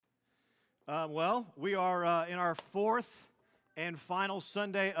We are in our fourth and final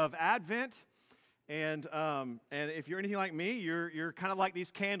Sunday of Advent, and if you're anything like me, you're kind of like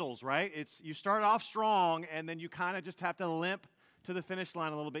these candles, right? You start off strong, and then you kind of just have to limp to the finish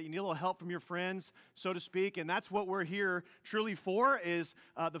line a little bit. You need a little help from your friends, so to speak, and that's what we're here truly for, is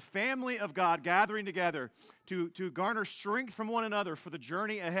the family of God gathering together to garner strength from one another for the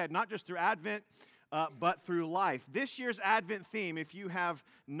journey ahead, not just through Advent, but through life. This year's Advent theme, if you have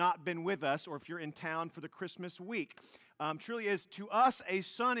not been with us or if you're in town for the Christmas week, truly is, "To us a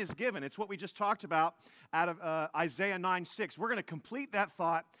son is given." It's what we just talked about out of Isaiah 9:6. We're going to complete that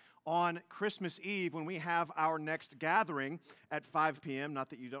thought on Christmas Eve when we have our next gathering at 5 p.m. Not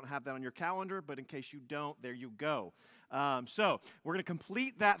that you don't have that on your calendar, but in case you don't, there you go. So we're going to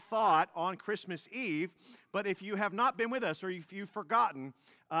complete that thought on Christmas Eve. But if you have not been with us or if you've forgotten,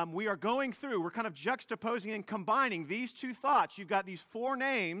 we're kind of juxtaposing and combining these two thoughts. You've got these four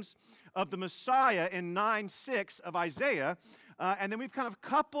names of the Messiah in 9:6 of Isaiah, and then we've kind of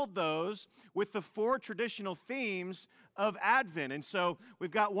coupled those with the four traditional themes of Advent. And so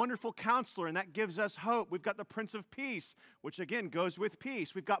we've got Wonderful Counselor, and that gives us hope. We've got the Prince of Peace, which again goes with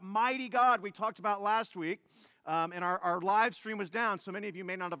peace. We've got Mighty God, we talked about last week. And our live stream was down, so many of you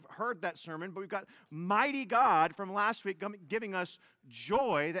may not have heard that sermon, but we've got Mighty God from last week giving us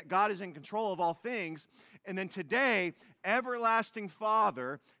joy that God is in control of all things. And then today, Everlasting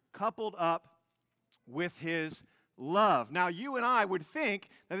Father coupled up with His love. Now, you and I would think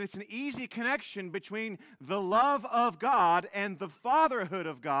that it's an easy connection between the love of God and the fatherhood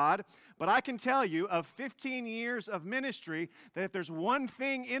of God, but I can tell you of 15 years of ministry that if there's one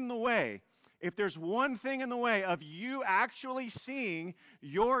thing in the way, of you actually seeing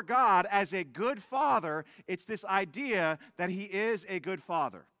your God as a good father, it's this idea that He is a good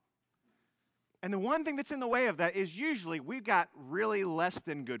father. And the one thing that's in the way of that is usually we've got really less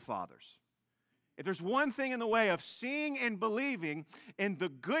than good fathers. If there's one thing in the way of seeing and believing in the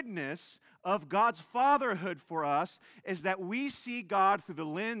goodness of God's fatherhood for us, is that we see God through the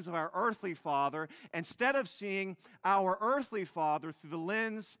lens of our earthly father instead of seeing our earthly father through the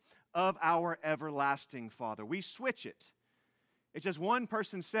lens of our everlasting Father. We switch it. It's just one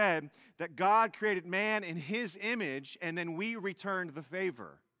person said that God created man in His image, and then we returned the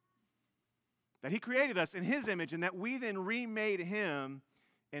favor. That He created us in His image, and that we then remade Him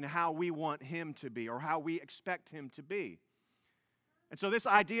in how we want Him to be, or how we expect Him to be. And so this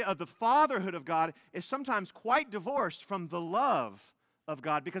idea of the fatherhood of God is sometimes quite divorced from the love of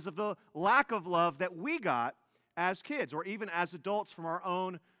God because of the lack of love that we got as kids, or even as adults from our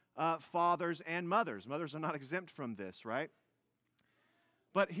own fathers and mothers. Mothers are not exempt from this, right?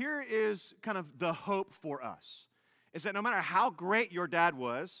 But here is kind of the hope for us, is that no matter how great your dad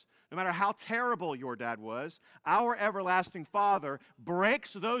was, no matter how terrible your dad was, our everlasting Father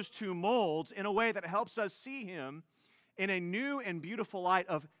breaks those two molds in a way that helps us see Him in a new and beautiful light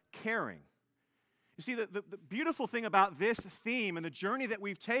of caring. You see, the beautiful thing about this theme and the journey that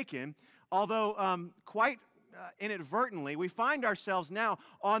we've taken, although quite inadvertently, we find ourselves now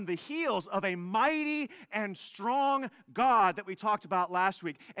on the heels of a mighty and strong God that we talked about last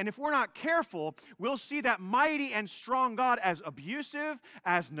week. And if we're not careful, we'll see that mighty and strong God as abusive,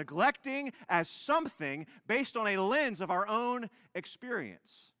 as neglecting, as something based on a lens of our own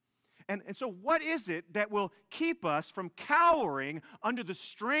experience. And so what is it that will keep us from cowering under the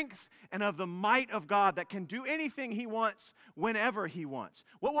strength and of the might of God that can do anything He wants whenever He wants?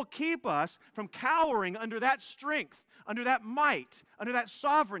 What will keep us from cowering under that strength, under that might, under that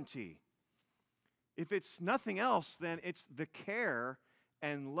sovereignty? If it's nothing else, then it's the care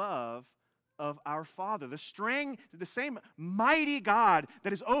and love of our Father. The same mighty God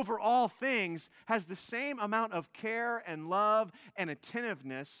that is over all things has the same amount of care and love and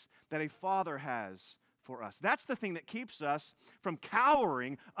attentiveness that a father has for us. That's the thing that keeps us from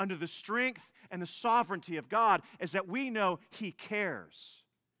cowering under the strength and the sovereignty of God, is that we know He cares.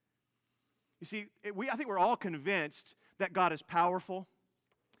 You see, I think we're all convinced that God is powerful.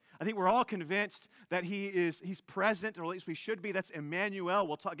 I think we're all convinced that He's present, or at least we should be. That's Emmanuel.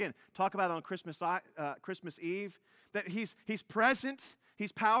 We'll talk about it on Christmas Eve. That He's present,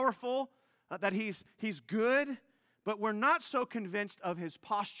 He's powerful, that He's good, but we're not so convinced of His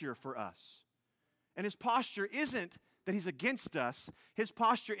posture for us. And His posture isn't that He's against us. His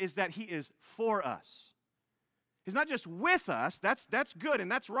posture is that He is for us. He's not just with us, that's good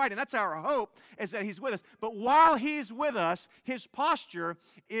and that's right, and that's our hope, is that He's with us. But while He's with us, His posture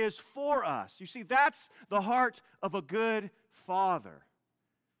is for us. You see, that's the heart of a good father,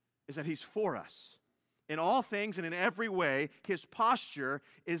 is that He's for us. In all things and in every way, His posture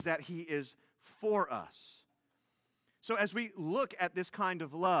is that He is for us. So as we look at this kind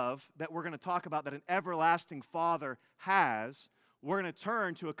of love that we're going to talk about that an everlasting Father has, we're going to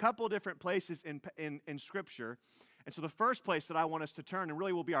turn to a couple different places in Scripture. And so the first place that I want us to turn, and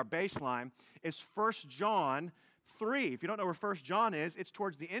really will be our baseline, is 1 John 3. If you don't know where 1 John is, it's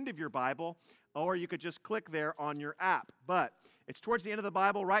towards the end of your Bible, or you could just click there on your app. But it's towards the end of the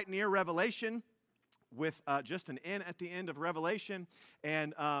Bible, right near Revelation, with just an N at the end of Revelation.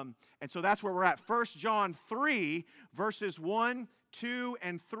 And so that's where we're at. 1 John 3, verses 1, 2,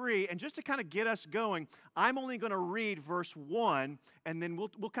 and 3. And just to kind of get us going, I'm only going to read verse 1, and then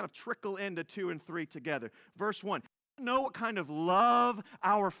we'll kind of trickle into 2 and 3 together. Verse 1. Know what kind of love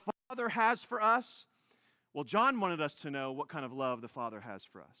our Father has for us? Well, John wanted us to know what kind of love the Father has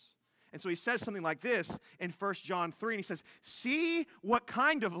for us. And so he says something like this in 1 John 3, and he says, see what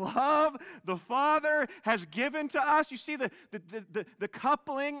kind of love the Father has given to us. You see the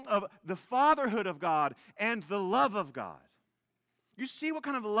coupling of the fatherhood of God and the love of God. You see what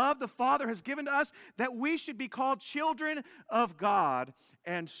kind of love the Father has given to us, that we should be called children of God,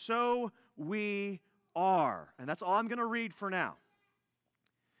 and so we are. And that's all I'm going to read for now.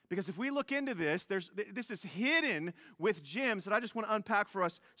 Because if we look into this, this is hidden with gems that I just want to unpack for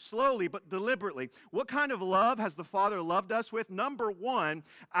us slowly but deliberately. What kind of love has the Father loved us with? Number one,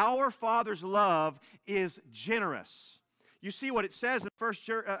 our Father's love is generous. You see what it says in 1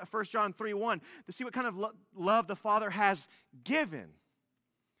 John 3:1. To see what kind of love the Father has given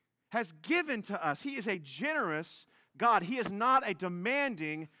to us. He is a generous God. He is not a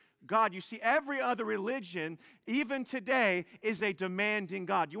demanding God. You see, every other religion, even today, is a demanding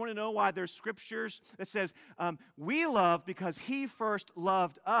God. You want to know why there's scriptures that says, we love because He first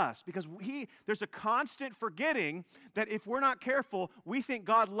loved us. Because there's a constant forgetting that if we're not careful, we think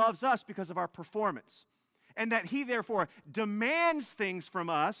God loves us because of our performance. And that He therefore demands things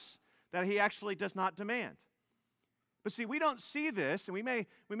from us that He actually does not demand. But see, we don't see this, and we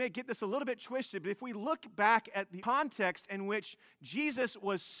may get this a little bit twisted, but if we look back at the context in which Jesus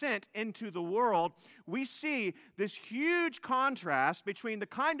was sent into the world, we see this huge contrast between the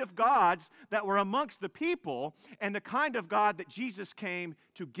kind of gods that were amongst the people and the kind of God that Jesus came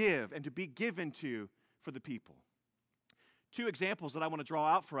to give and to be given to for the people. Two examples that I want to draw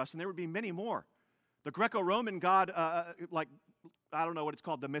out for us, and there would be many more. The Greco-Roman God, I don't know what it's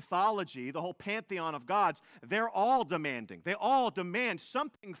called, the mythology, the whole pantheon of gods, they're all demanding. They all demand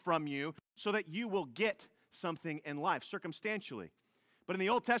something from you so that you will get something in life, circumstantially. But in the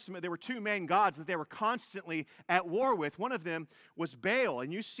Old Testament, there were two main gods that they were constantly at war with. One of them was Baal,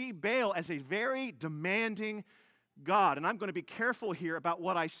 and you see Baal as a very demanding God. And I'm going to be careful here about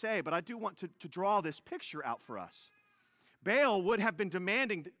what I say, but I do want to draw this picture out for us. Baal would have been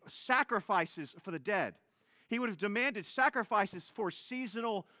demanding sacrifices for the dead. He would have demanded sacrifices for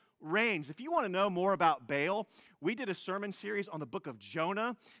seasonal rains. If you want to know more about Baal, we did a sermon series on the book of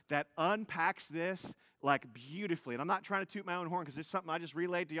Jonah that unpacks this like beautifully. And I'm not trying to toot my own horn because it's something I just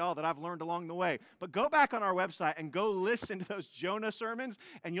relayed to y'all that I've learned along the way. But go back on our website and go listen to those Jonah sermons,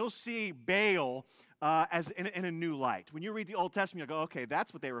 and you'll see Baal as in a new light. When you read the Old Testament, you'll go, okay,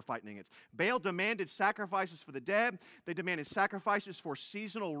 that's what they were fighting against. Baal demanded sacrifices for the dead. They demanded sacrifices for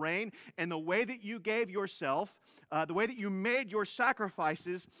seasonal rain. And the way that you gave yourself, the way that you made your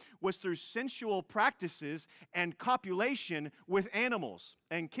sacrifices was through sensual practices and copulation with animals.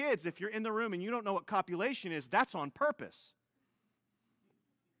 And kids, if you're in the room and you don't know what copulation is, that's on purpose.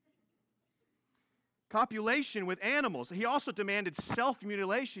 Copulation with animals. He also demanded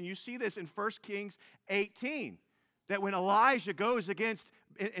self-mutilation. You see this in 1 Kings 18, that when Elijah goes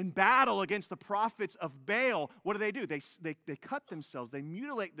in battle against the prophets of Baal, what do? They cut themselves. They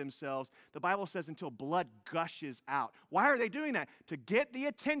mutilate themselves, the Bible says, until blood gushes out. Why are they doing that? To get the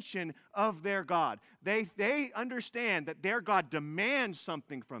attention of their God. They understand that their God demands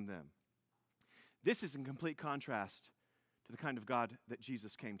something from them. This is in complete contrast to the kind of God that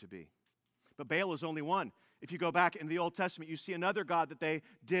Jesus came to be. But Baal is only one. If you go back in the Old Testament, you see another god that they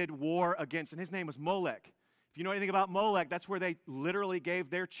did war against, and his name was Molech. If you know anything about Molech, that's where they literally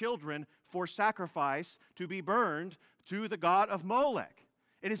gave their children for sacrifice to be burned to the god of Molech.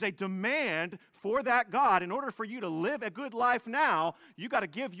 It is a demand for that god. In order for you to live a good life now, you got to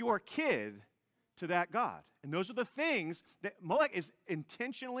give your kid to that god. And those are the things that Molech is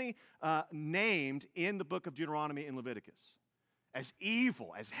intentionally named in the book of Deuteronomy and Leviticus as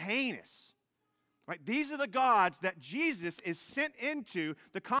evil, as heinous. Right? These are the gods that Jesus is sent into,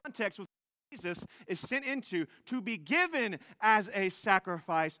 the context with Jesus is sent into to be given as a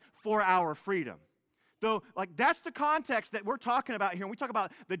sacrifice for our freedom. Though, that's the context that we're talking about here. When we talk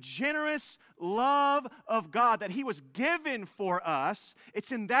about the generous love of God that He was given for us,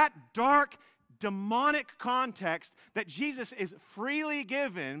 it's in that dark, demonic context that Jesus is freely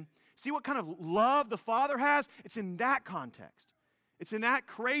given, see what kind of love the Father has? It's in that context. It's in that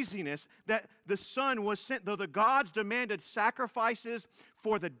craziness that the Son was sent. Though the gods demanded sacrifices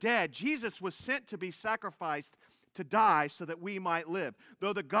for the dead, Jesus was sent to be sacrificed to die so that we might live.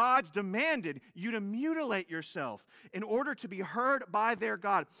 Though the gods demanded you to mutilate yourself in order to be heard by their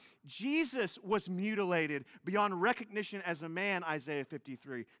God, Jesus was mutilated beyond recognition as a man, Isaiah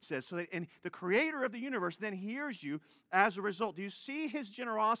 53 says. So that, and the creator of the universe then hears you as a result. Do you see his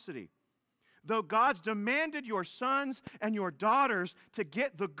generosity? Though God's demanded your sons and your daughters to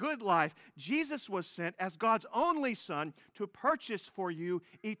get the good life, Jesus was sent as God's only Son to purchase for you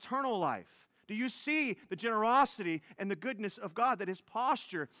eternal life. Do you see the generosity and the goodness of God, that his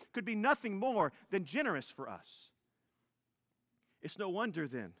posture could be nothing more than generous for us? It's no wonder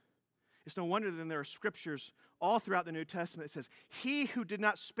then there are scriptures all throughout the New Testament that says, he who did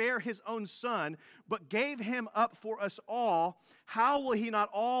not spare his own Son, but gave him up for us all, how will he not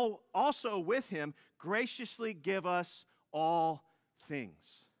also with him graciously give us all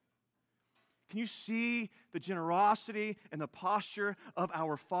things? Can you see the generosity and the posture of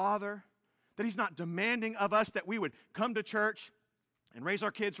our Father? That he's not demanding of us that we would come to church and raise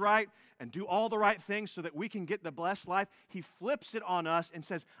our kids right and do all the right things so that we can get the blessed life. He flips it on us and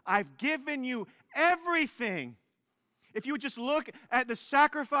says, I've given you everything. If you would just look at the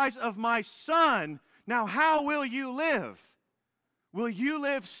sacrifice of my Son, now how will you live? Will you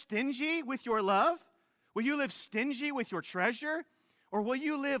live stingy with your love? Will you live stingy with your treasure? Or will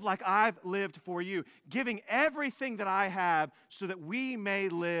you live like I've lived for you, giving everything that I have so that we may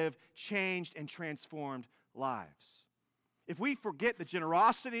live changed and transformed lives? If we forget the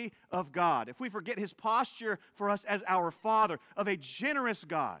generosity of God, if we forget his posture for us as our Father, of a generous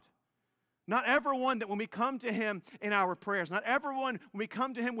God, not everyone that when we come to him in our prayers, not everyone when we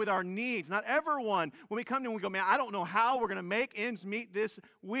come to him with our needs, not everyone when we come to him and we go, man, I don't know how we're going to make ends meet this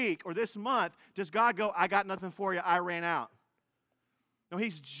week or this month, does God go, I got nothing for you, I ran out. No,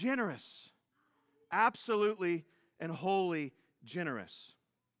 he's generous, absolutely and wholly generous.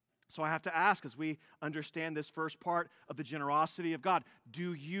 So I have to ask, as we understand this first part of the generosity of God,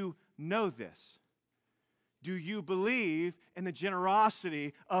 do you know this? Do you believe in the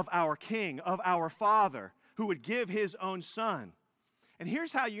generosity of our King, of our Father, who would give his own Son? And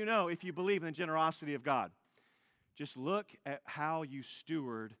here's how you know if you believe in the generosity of God. Just look at how you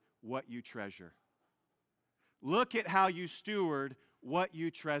steward what you treasure. Look at how you steward what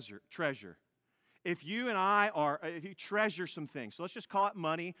you treasure. If you treasure some things, so let's just call it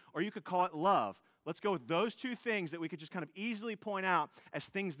money, or you could call it love. Let's go with those two things that we could just kind of easily point out as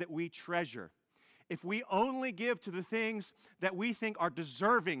things that we treasure. If we only give to the things that we think are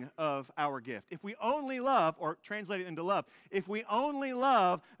deserving of our gift, if we only love, or translate it into love, if we only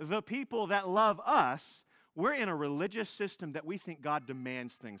love the people that love us, we're in a religious system that we think God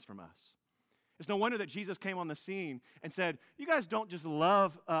demands things from us. It's no wonder that Jesus came on the scene and said, you guys don't just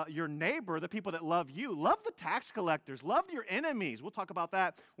love your neighbor, the people that love you. Love the tax collectors. Love your enemies. We'll talk about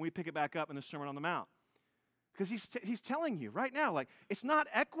that when we pick it back up in the Sermon on the Mount. Because he's telling you right now, like, it's not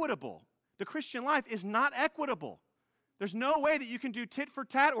equitable. The Christian life is not equitable. There's no way that you can do tit for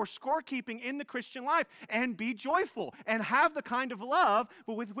tat or scorekeeping in the Christian life and be joyful and have the kind of love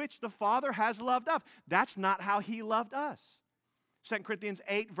with which the Father has loved us. That's not how he loved us. 2 Corinthians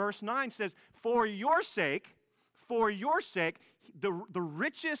 8 verse 9 says, for your sake, the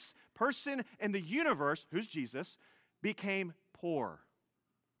richest person in the universe, who's Jesus, became poor.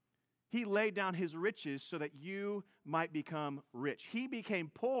 He laid down his riches so that you might become rich. He became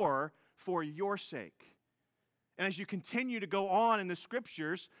poor for your sake. And as you continue to go on in the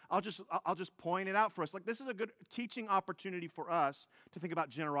scriptures, I'll just point it out for us. Like, this is a good teaching opportunity for us to think about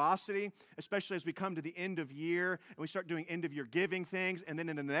generosity, especially as we come to the end of year and we start doing end of year giving things. And then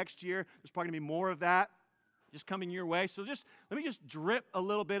in the next year, there's probably going to be more of that just coming your way. So let me just drip a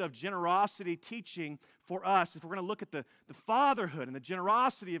little bit of generosity teaching for us. If we're going to look at the fatherhood and the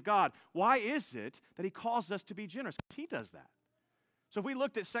generosity of God, why is it that he calls us to be generous? He does that. So if we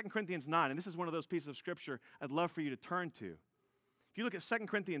looked at 2 Corinthians 9, and this is one of those pieces of scripture I'd love for you to turn to. If you look at 2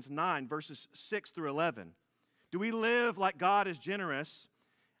 Corinthians 9, verses 6 through 11, do we live like God is generous?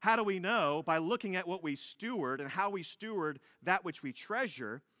 How do we know? By looking at what we steward and how we steward that which we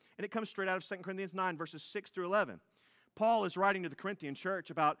treasure. And it comes straight out of 2 Corinthians 9, verses 6 through 11. Paul is writing to the Corinthian church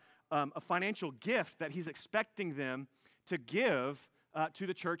about a financial gift that he's expecting them to give to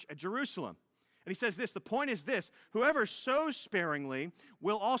the church at Jerusalem. And he says this, the point is this, whoever sows sparingly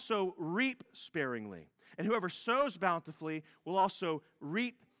will also reap sparingly. And whoever sows bountifully will also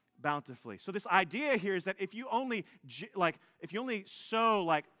reap bountifully. So this idea here is that if you only sow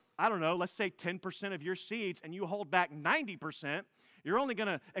like I don't know, let's say 10% of your seeds and you hold back 90%, you're only going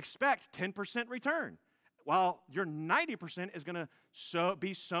to expect 10% return, while your 90% is going to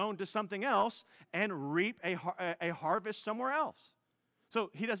be sown to something else and reap a harvest somewhere else. So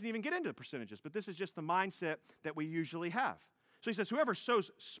he doesn't even get into the percentages, but this is just the mindset that we usually have. So he says, whoever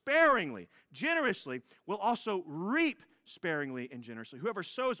sows sparingly, generously, will also reap sparingly and generously. Whoever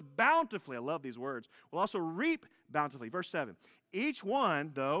sows bountifully, I love these words, will also reap bountifully. Verse 7, each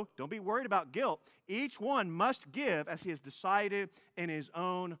one, though, don't be worried about guilt, each one must give as he has decided in his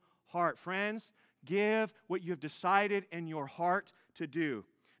own heart. Friends, give what you have decided in your heart to do,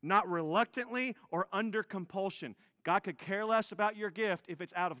 not reluctantly or under compulsion. God could care less about your gift if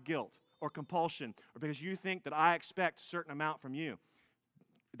it's out of guilt or compulsion or because you think that I expect a certain amount from you.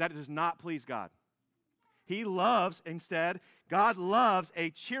 That does not please God. He loves, instead, God loves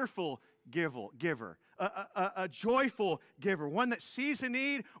a cheerful giver, a joyful giver, one that sees a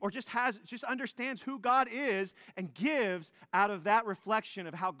need or just understands who God is and gives out of that reflection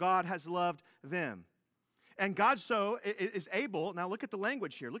of how God has loved them. And God so is able, now look at the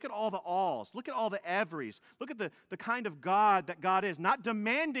language here. Look at all the alls. Look at all the everys. Look at the kind of God that God is, not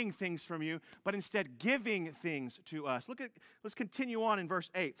demanding things from you, but instead giving things to us. Let's continue on in verse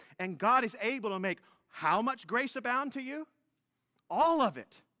 8. And God is able to make how much grace abound to you? All of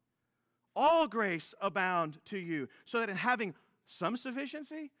it. All grace abound to you, so that in having some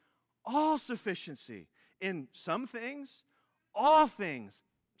sufficiency, all sufficiency. In some things, all things.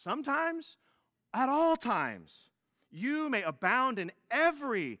 Sometimes, at all times, you may abound in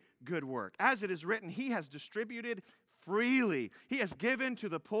every good work. As it is written, he has distributed freely. He has given to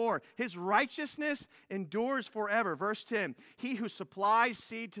the poor. His righteousness endures forever. Verse 10, he who supplies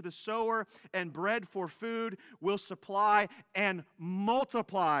seed to the sower and bread for food will supply and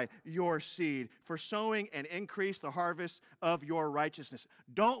multiply your seed for sowing and increase the harvest of your righteousness.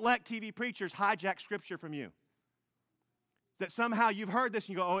 Don't let TV preachers hijack Scripture from you. That somehow you've heard this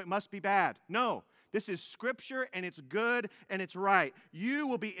and you go, oh, it must be bad. No. This is Scripture, and it's good, and it's right. You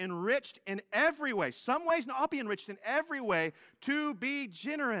will be enriched in every way. Some ways, no, I'll be enriched in every way to be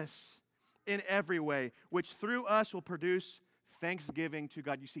generous in every way, which through us will produce thanksgiving to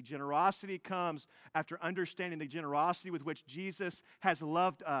God. You see, generosity comes after understanding the generosity with which Jesus has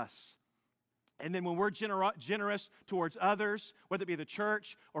loved us. And then when we're generous towards others, whether it be the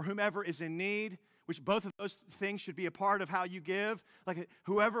church or whomever is in need, which both of those things should be a part of how you give. Like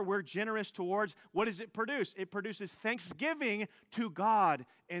whoever we're generous towards, what does it produce? It produces thanksgiving to God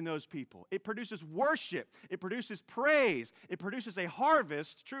in those people. It produces worship. It produces praise. It produces a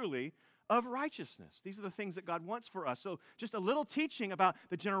harvest, truly, of righteousness. These are the things that God wants for us. So just a little teaching about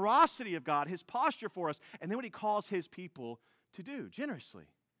the generosity of God, His posture for us, and then what He calls His people to do generously.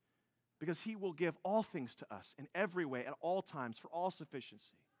 Because He will give all things to us in every way, at all times, for all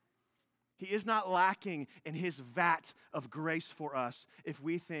sufficiency. He is not lacking in His vat of grace for us if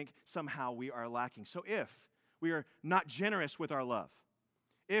we think somehow we are lacking. So if we are not generous with our love,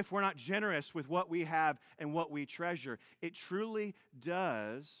 if we're not generous with what we have and what we treasure, it truly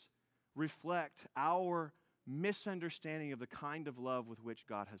does reflect our misunderstanding of the kind of love with which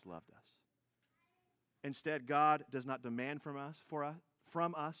God has loved us. Instead, God does not demand from us,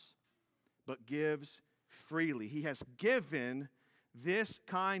 but gives freely. He has given this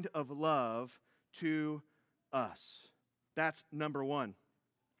kind of love to us. That's number one.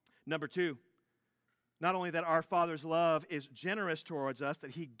 Number two, not only that our Father's love is generous towards us,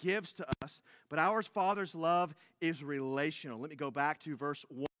 that He gives to us, but our Father's love is relational. Let me go back to verse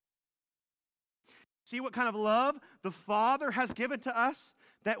 1. See what kind of love the Father has given to us?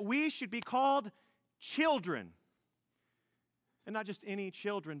 That we should be called children. And not just any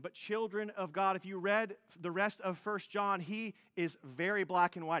children, but children of God. If you read the rest of 1 John, he is very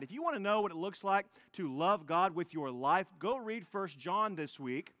black and white. If you want to know what it looks like to love God with your life, go read 1 John this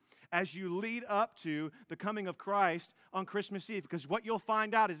week as you lead up to the coming of Christ on Christmas Eve. Because what you'll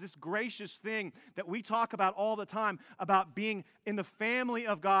find out is this gracious thing that we talk about all the time, about being in the family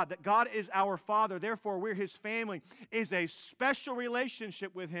of God, that God is our Father, therefore we're His family, is a special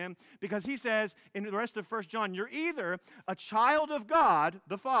relationship with Him, because He says in the rest of 1 John, you're either a child of God,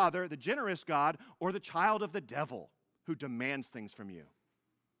 the Father, the generous God, or the child of the devil who demands things from you.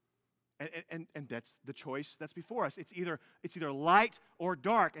 And that's the choice that's before us. It's either light or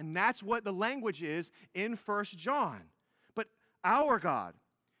dark, and that's what the language is in 1 John. But our God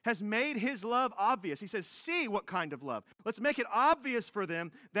has made His love obvious. He says, see what kind of love. Let's make it obvious for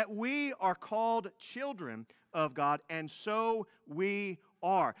them that we are called children of God, and so we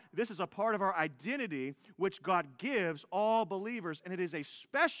are. This is a part of our identity which God gives all believers, and it is a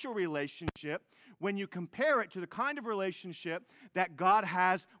special relationship when you compare it to the kind of relationship that God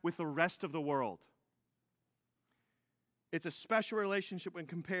has with the rest of the world. It's a special relationship when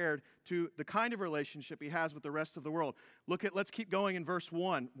compared to the kind of relationship he has with the rest of the world. Let's keep going in verse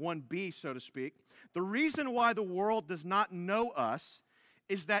 1, 1b, so to speak. The reason why the world does not know us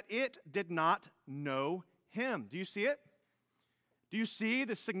is that it did not know him. Do you see it? Do you see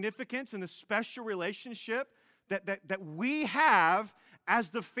the significance and the special relationship that we have as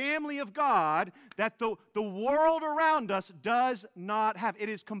the family of God that the world around us does not have? It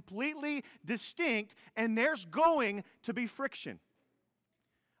is completely distinct, and there's going to be friction.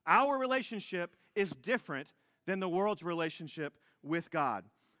 Our relationship is different than the world's relationship with God.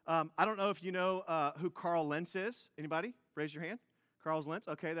 I don't know if you know who Carl Lentz is. Anybody? Raise your hand. Carl Lentz.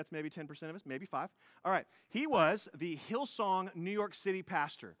 Okay, that's maybe 10% of us, maybe 5. All right. He was the Hillsong New York City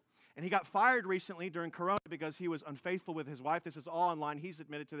pastor. And he got fired recently during Corona because he was unfaithful with his wife. This is all online. He's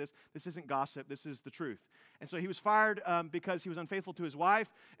admitted to this. This isn't gossip. This is the truth. And so he was fired because he was unfaithful to his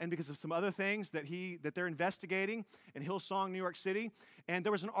wife and because of some other things that they're investigating in Hillsong, New York City. And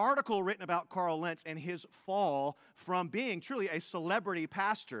there was an article written about Carl Lentz and his fall from being truly a celebrity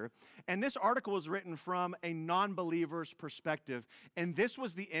pastor. And this article was written from a non-believer's perspective. And this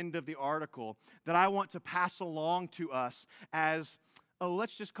was the end of the article that I want to pass along to us as,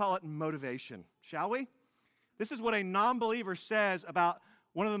 let's just call it motivation, shall we? This is what a non-believer says about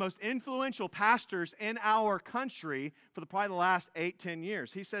one of the most influential pastors in our country for probably the last 8-10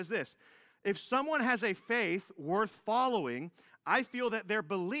 years. He says this: if someone has a faith worth following, I feel that their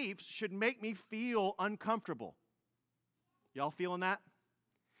beliefs should make me feel uncomfortable. Y'all feeling that?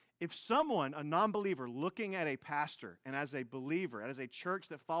 If someone, a non-believer, looking at a pastor and as a believer, as a church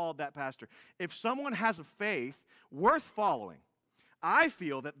that followed that pastor, if someone has a faith worth following, I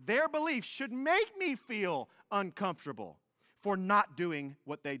feel that their beliefs should make me feel uncomfortable for not doing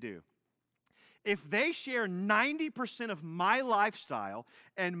what they do. If they share 90% of my lifestyle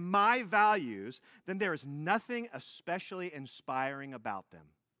and my values, then there is nothing especially inspiring about them.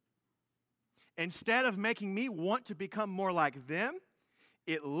 Instead of making me want to become more like them,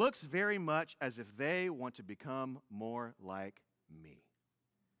 it looks very much as if they want to become more like me.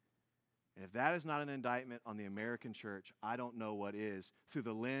 And if that is not an indictment on the American church, I don't know what is, through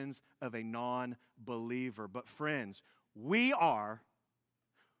the lens of a non-believer. But friends, we are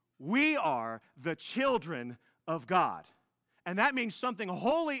the children of God. And that means something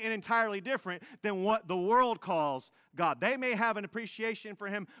wholly and entirely different than what the world calls God. They may have an appreciation for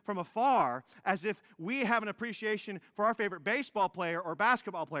him from afar, as if we have an appreciation for our favorite baseball player or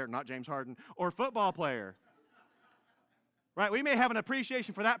basketball player, not James Harden, or football player. Right? We may have an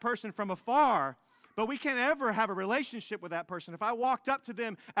appreciation for that person from afar, but we can't ever have a relationship with that person. If I walked up to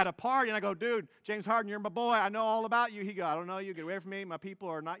them at a party and I go, dude, James Harden, you're my boy. I know all about you. He go, I don't know you. Get away from me. My people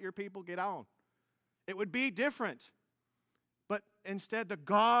are not your people. Get on. It would be different. But instead, the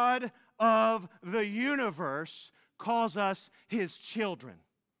God of the universe calls us his children,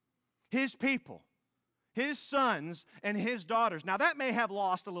 his people, his sons and his daughters. Now, that may have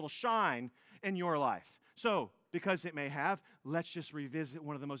lost a little shine in your life. So, because it may have, let's just revisit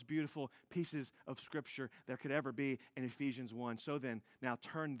one of the most beautiful pieces of Scripture there could ever be in Ephesians 1. So then, now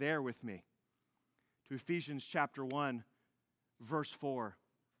turn there with me to Ephesians chapter 1, verse 4.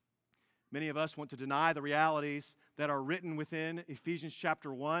 Many of us want to deny the realities that are written within Ephesians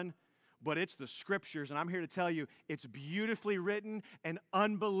chapter 1, but it's the Scriptures, and I'm here to tell you it's beautifully written and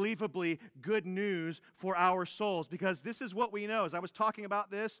unbelievably good news for our souls, because this is what we know. As I was talking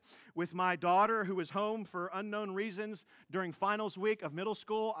about this with my daughter who was home for unknown reasons during finals week of middle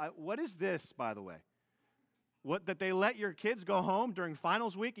school. What is this, by the way? What, that they let your kids go home during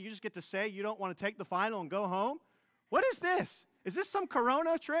finals week and you just get to say you don't want to take the final and go home? What is this? Is this some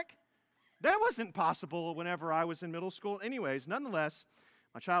Corona trick? That wasn't possible whenever I was in middle school. Anyways, nonetheless,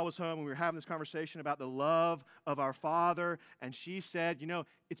 my child was home and we were having this conversation about the love of our Father, and she said, you know,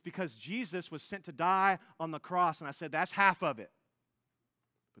 it's because Jesus was sent to die on the cross. And I said, that's half of it.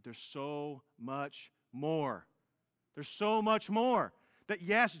 But there's so much more. There's so much more. That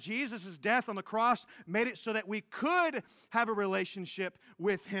yes, Jesus' death on the cross made it so that we could have a relationship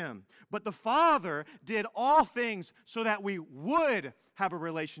with him. But the Father did all things so that we would have a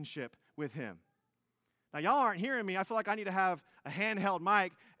relationship with him. Now, y'all aren't hearing me. I feel like I need to have a handheld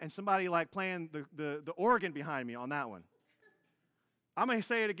mic and somebody like playing the organ behind me on that one. I'm going to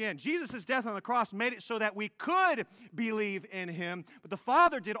say it again. Jesus' death on the cross made it so that we could believe in him, but the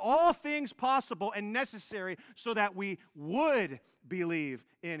Father did all things possible and necessary so that we would believe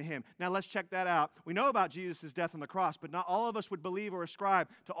in him. Now let's check that out. We know about Jesus' death on the cross, but not all of us would believe or ascribe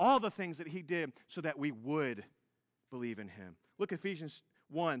to all the things that he did so that we would believe in him. Look at Ephesians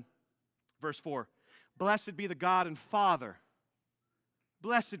 1, verse 4. Blessed be the God and Father.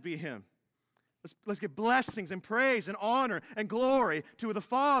 Blessed be him. Let's give blessings and praise and honor and glory to the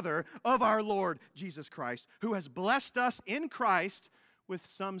Father of our Lord Jesus Christ, who has blessed us in Christ with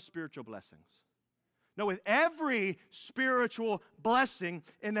some spiritual blessings. No, with every spiritual blessing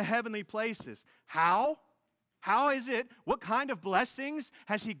in the heavenly places. How? How is it? What kind of blessings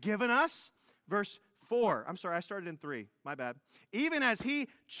has he given us? Verse 4. I'm sorry, I started in 3. My bad. Even as he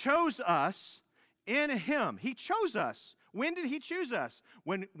chose us in him. He chose us. When did he choose us?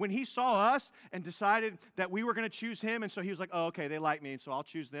 When he saw us and decided that we were going to choose him, and so he was like, oh, okay, they like me, so I'll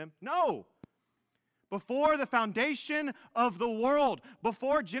choose them. No. Before the foundation of the world,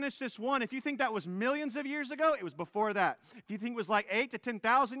 before Genesis 1, if you think that was millions of years ago, it was before that. If you think it was like 8,000 to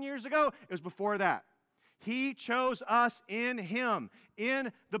 10,000 years ago, it was before that. He chose us in him,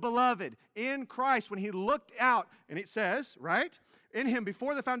 in the beloved, in Christ, when he looked out, and it says, right? In him,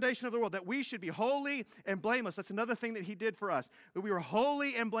 before the foundation of the world, that we should be holy and blameless. That's another thing that he did for us, that we were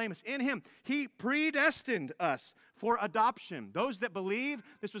holy and blameless. In him, he predestined us for adoption. Those that believe,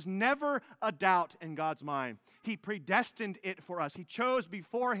 this was never a doubt in God's mind. He predestined it for us. He chose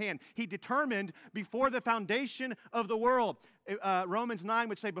beforehand. He determined before the foundation of the world. Romans 9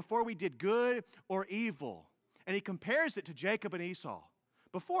 would say, before we did good or evil. And he compares it to Jacob and Esau.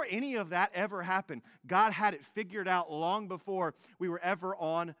 Before any of that ever happened, God had it figured out long before we were ever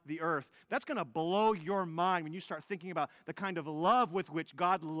on the earth. That's going to blow your mind when you start thinking about the kind of love with which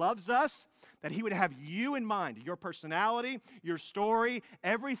God loves us, that he would have you in mind, your personality, your story,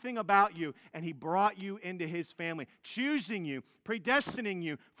 everything about you, and he brought you into his family, choosing you, predestining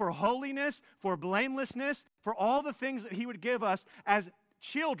you for holiness, for blamelessness, for all the things that he would give us as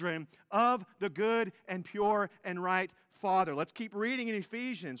children of the good and pure and right Father. Let's keep reading in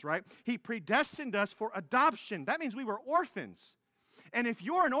Ephesians, right? He predestined us for adoption. That means we were orphans. And if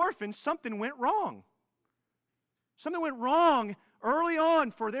you're an orphan, something went wrong. Something went wrong early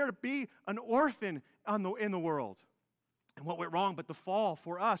on for there to be an orphan in the world. And what went wrong but the fall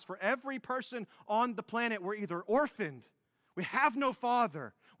for us, for every person on the planet, we're either orphaned, we have no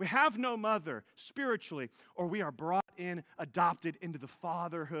father, we have no mother spiritually, or we are brought in, adopted into the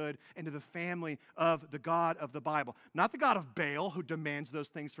fatherhood, into the family of the God of the Bible. Not the God of Baal who demands those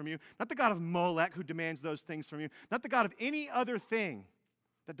things from you, not the God of Molech who demands those things from you, not the God of any other thing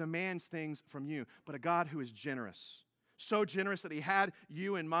that demands things from you, but a God who is generous. So generous that he had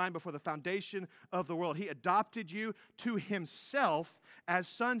you in mind before the foundation of the world. He adopted you to himself as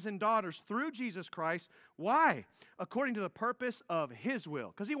sons and daughters through Jesus Christ. Why? According to the purpose of his will.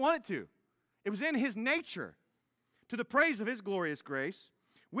 Because he wanted to. It was in his nature. To the praise of his glorious grace,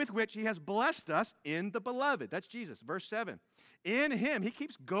 with which he has blessed us in the beloved. That's Jesus. Verse 7. In him, he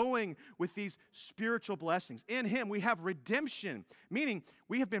keeps going with these spiritual blessings. In him, we have redemption, meaning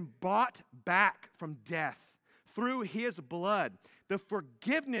we have been bought back from death through his blood, the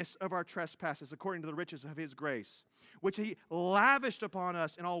forgiveness of our trespasses according to the riches of his grace, which he lavished upon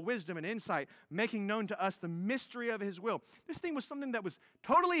us in all wisdom and insight, making known to us the mystery of his will. This thing was something that was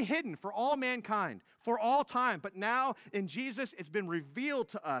totally hidden for all mankind, for all time, but now in Jesus it's been revealed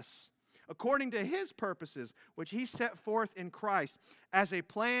to us according to his purposes, which he set forth in Christ as a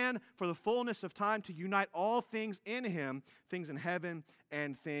plan for the fullness of time to unite all things in him, things in heaven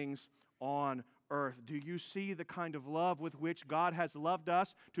and things on earth. Do you see the kind of love with which God has loved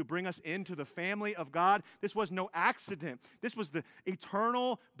us to bring us into the family of God? This was no accident. This was the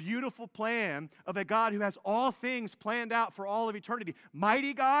eternal, beautiful plan of a God who has all things planned out for all of eternity.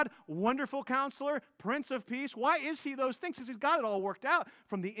 Mighty God, wonderful counselor, Prince of Peace. Why is he those things? Because he's got it all worked out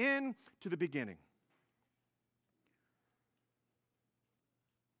from the end to the beginning.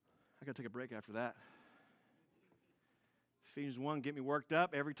 I got to take a break after that. Ephesians 1 get me worked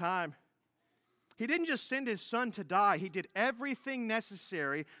up every time. He didn't just send his son to die. He did everything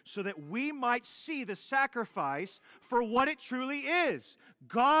necessary so that we might see the sacrifice for what it truly is.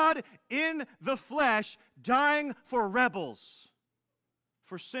 God in the flesh dying for rebels,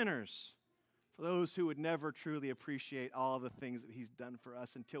 for sinners, for those who would never truly appreciate all the things that he's done for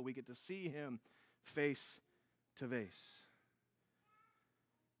us until we get to see him face to face.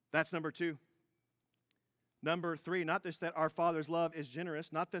 That's number 2. Number 3, not this that our Father's love is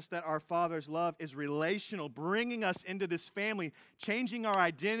generous, not this that our Father's love is relational, bringing us into this family, changing our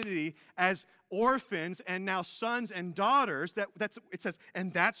identity as orphans and now sons and daughters. It says,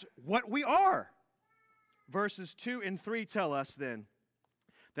 and that's what we are. Verses 2 and 3 tell us then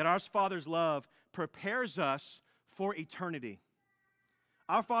that our Father's love prepares us for eternity.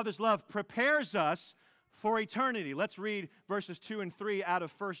 Our Father's love prepares us for eternity. Let's read verses 2 and 3 out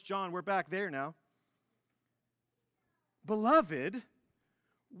of 1 John. We're back there now. Beloved,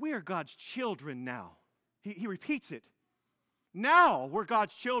 we are God's children now. He repeats it. Now we're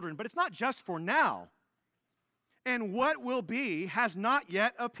God's children, but it's not just for now. And what will be has not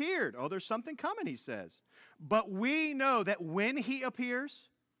yet appeared. Oh, there's something coming, he says. But we know that when he appears,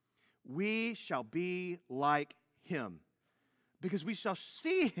 we shall be like him, because we shall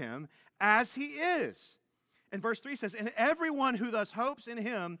see him as he is. And verse 3 says, and everyone who thus hopes in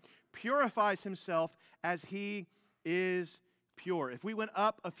him purifies himself as he is pure. If we went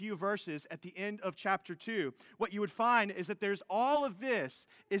up a few verses at the end of chapter 2, what you would find is that there's all of this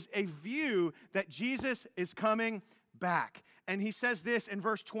is a view that Jesus is coming back. And he says this in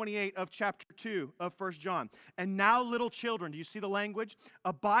verse 28 of chapter 2 of 1 John. And now, little children, do you see the language?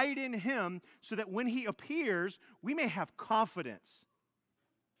 Abide in him so that when he appears, we may have confidence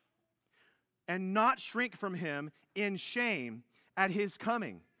and not shrink from him in shame at his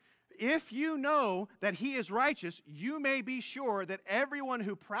coming. If you know that he is righteous, you may be sure that everyone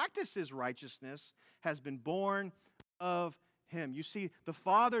who practices righteousness has been born of him. You see, the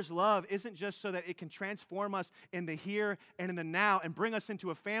Father's love isn't just so that it can transform us in the here and in the now and bring us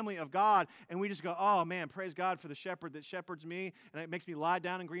into a family of God, and we just go, oh man, praise God for the shepherd that shepherds me, and it makes me lie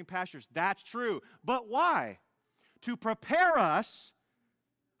down in green pastures. That's true. But why? To prepare us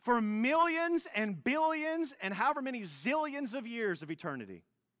for millions and billions and however many zillions of years of eternity.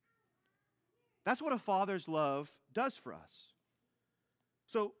 That's what a father's love does for us.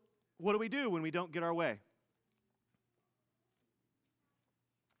 So, what do we do when we don't get our way?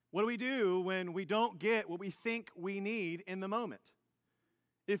 What do we do when we don't get what we think we need in the moment?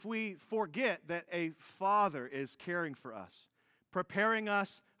 If we forget that a father is caring for us, preparing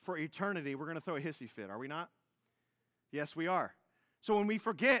us for eternity, we're going to throw a hissy fit, are we not? Yes, we are. So when we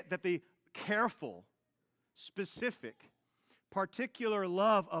forget that the careful, specific, particular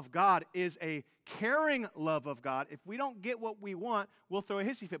love of God is a caring love of God, if we don't get what we want, we'll throw a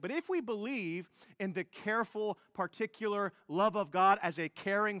hissy fit. But if we believe in the careful, particular love of God as a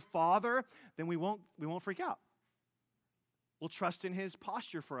caring father, then we won't freak out. We'll trust in his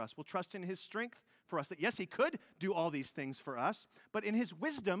posture for us. We'll trust in his strength for us. That yes, he could do all these things for us, but in his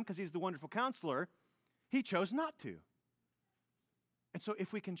wisdom, because he's the wonderful counselor, he chose not to. And so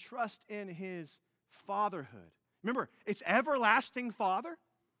if we can trust in his fatherhood, remember, it's everlasting Father.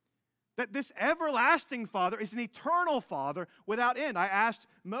 That this everlasting Father is an eternal Father without end. I asked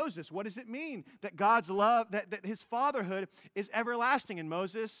Moses, what does it mean that God's love, that his fatherhood is everlasting? And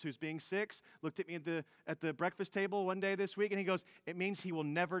Moses, who's being 6, looked at me at the breakfast table one day this week, and he goes, it means he will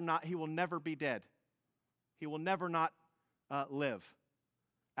never be dead. He will never not live.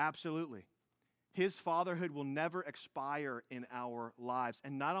 Absolutely. His fatherhood will never expire in our lives.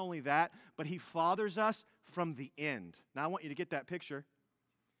 And not only that, but he fathers us from the end. Now I want you to get that picture.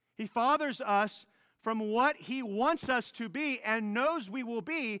 He fathers us from what he wants us to be and knows we will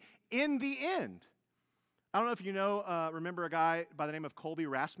be in the end. I don't know if you remember a guy by the name of Colby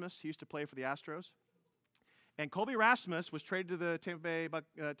Rasmus. He used to play for the Astros. And Colby Rasmus was traded to the Tampa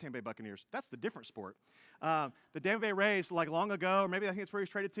Bay Buccaneers. That's the different sport. The Tampa Bay Rays, like long ago, or maybe I think that's where he was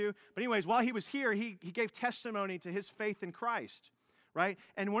traded to. But anyways, while he was here, he gave testimony to his faith in Christ, right?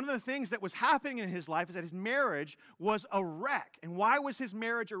 And one of the things that was happening in his life is that his marriage was a wreck. And why was his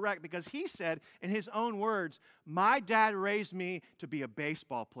marriage a wreck? Because he said, in his own words, my dad raised me to be a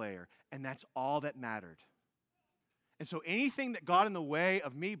baseball player, and that's all that mattered. And so anything that got in the way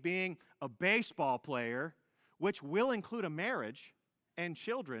of me being a baseball player, which will include a marriage and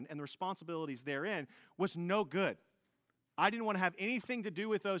children and the responsibilities therein, was no good. I didn't want to have anything to do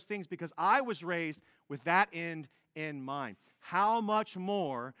with those things because I was raised with that end in mind. How much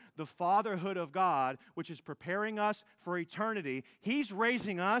more the fatherhood of God, which is preparing us for eternity, he's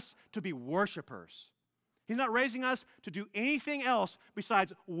raising us to be worshipers. He's not raising us to do anything else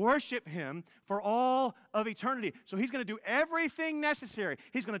besides worship him for all of eternity. So he's going to do everything necessary.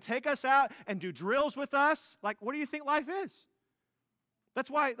 He's going to take us out and do drills with us. Like, what do you think life is? That's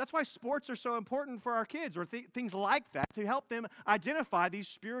why sports are so important for our kids, or things like that, to help them identify these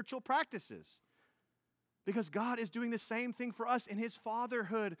spiritual practices. Because God is doing the same thing for us in His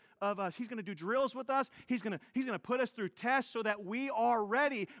fatherhood of us. He's going to do drills with us. He's going to put us through tests so that we are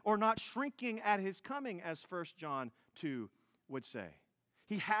ready or not shrinking at His coming, as 1 John 2 would say.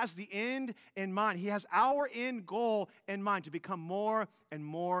 He has the end in mind. He has our end goal in mind, to become more and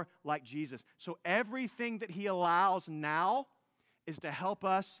more like Jesus. So everything that He allows now is to help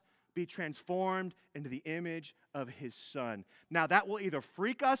us be transformed into the image of His Son. Now, that will either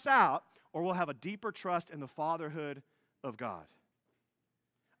freak us out or we'll have a deeper trust in the fatherhood of God.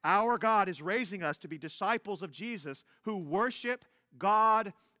 Our God is raising us to be disciples of Jesus who worship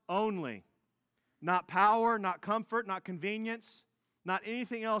God only. Not power, not comfort, not convenience, not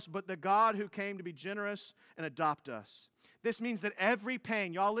anything else, but the God who came to be generous and adopt us. This means that every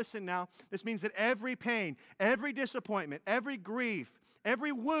pain, y'all listen now, this means that every pain, every disappointment, every grief,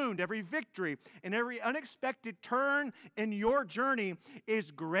 every wound, every victory, and every unexpected turn in your journey is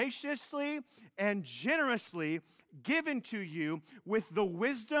graciously and generously given to you with the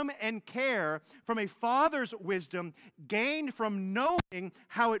wisdom and care from a father's wisdom gained from knowing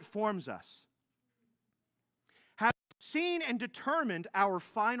how it forms us. Having seen and determined our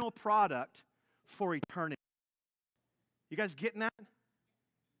final product for eternity. You guys getting that?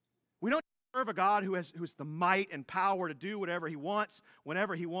 We don't serve a God who has the might and power to do whatever He wants,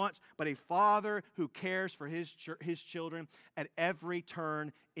 whenever He wants, but a Father who cares for His children at every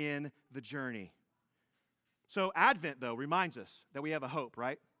turn in the journey. So Advent, though, reminds us that we have a hope,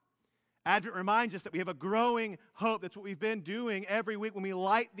 right? Advent reminds us that we have a growing hope. That's what we've been doing every week when we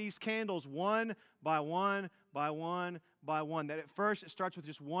light these candles one by one by one by one. That at first it starts with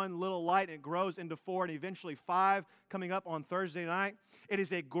just one little light and it grows into 4 and eventually 5 coming up on Thursday night. It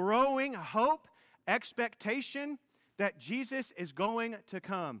is a growing hope, expectation that Jesus is going to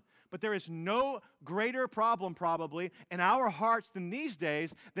come. But there is no greater problem probably in our hearts than these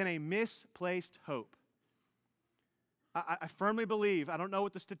days than a misplaced hope. I firmly believe, I don't know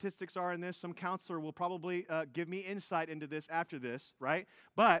what the statistics are in this, some counselor will probably give me insight into this after this, right?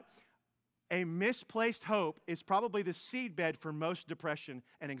 But a misplaced hope is probably the seedbed for most depression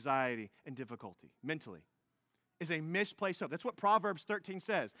and anxiety and difficulty mentally, is a misplaced hope. That's what Proverbs 13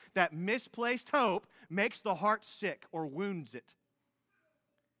 says, that misplaced hope makes the heart sick or wounds it.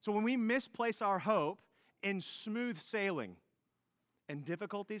 So when we misplace our hope in smooth sailing and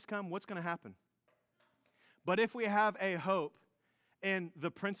difficulties come, what's going to happen? But if we have a hope in the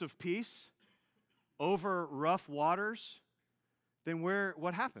Prince of Peace over rough waters, then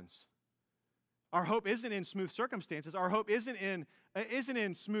what happens? Our hope isn't in smooth circumstances. Our hope isn't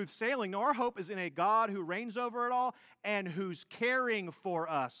in smooth sailing. No, our hope is in a God who reigns over it all and who's caring for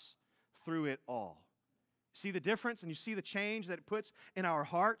us through it all. See the difference and you see the change that it puts in our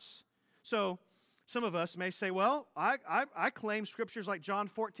hearts? So some of us may say, well, I claim scriptures like John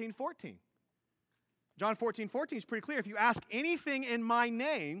 14:14. John 14:14 is pretty clear. If you ask anything in my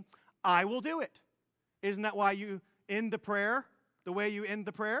name, I will do it. Isn't that why you end the prayer the way you end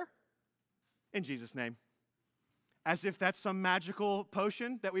the prayer? In Jesus' name. As if that's some magical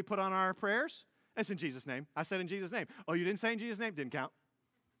potion that we put on our prayers. It's in Jesus' name. I said in Jesus' name. Oh, you didn't say in Jesus' name? Didn't count.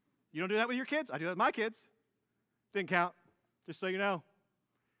 You don't do that with your kids? I do that with my kids. Didn't count. Just so you know.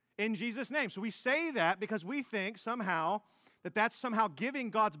 In Jesus' name. So we say that because we think somehow that that's somehow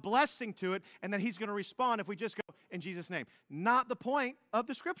giving God's blessing to it and that He's going to respond if we just go in Jesus' name. Not the point of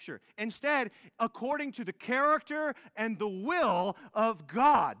the Scripture. Instead, according to the character and the will of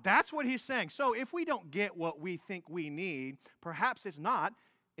God. That's what He's saying. So if we don't get what we think we need, perhaps it's not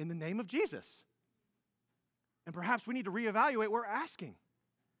in the name of Jesus. And perhaps we need to reevaluate what we're asking.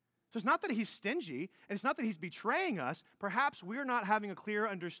 So it's not that He's stingy, and it's not that He's betraying us. Perhaps we're not having a clear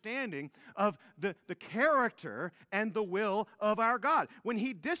understanding of the character and the will of our God. When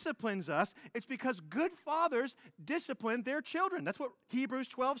He disciplines us, it's because good fathers discipline their children. That's what Hebrews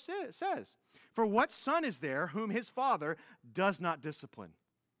 12 says. For what son is there whom his father does not discipline?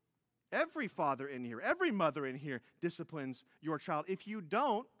 Every father in here, every mother in here disciplines your child. If you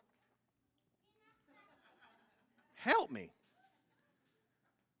don't, help me.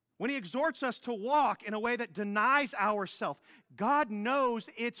 When He exhorts us to walk in a way that denies ourselves, God knows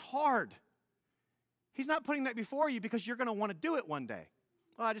it's hard. He's not putting that before you because you're going to want to do it one day.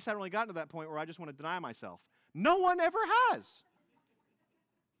 Well, I just haven't really gotten to that point where I just want to deny myself. No one ever has.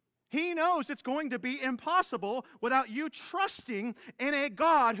 He knows it's going to be impossible without you trusting in a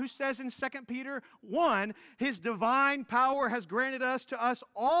God who says in 2 Peter 1, His divine power has granted to us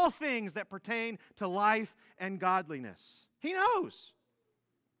all things that pertain to life and godliness. He knows.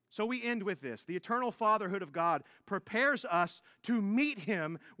 So we end with this. The eternal fatherhood of God prepares us to meet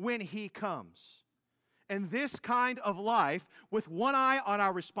Him when He comes. And this kind of life, with one eye on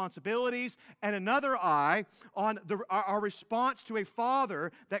our responsibilities and another eye on our response to a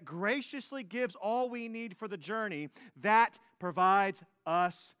Father that graciously gives all we need for the journey, that provides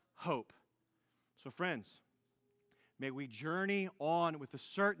us hope. So friends, may we journey on with the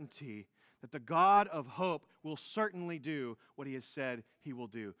certainty that the God of hope will certainly do what He has said He will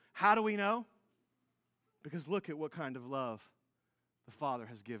do. How do we know? Because look at what kind of love the Father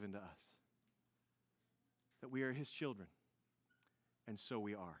has given to us. That we are His children, and so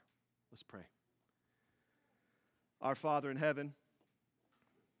we are. Let's pray. Our Father in heaven,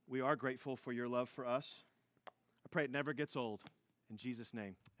 we are grateful for your love for us. I pray it never gets old. In Jesus'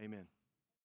 name, amen.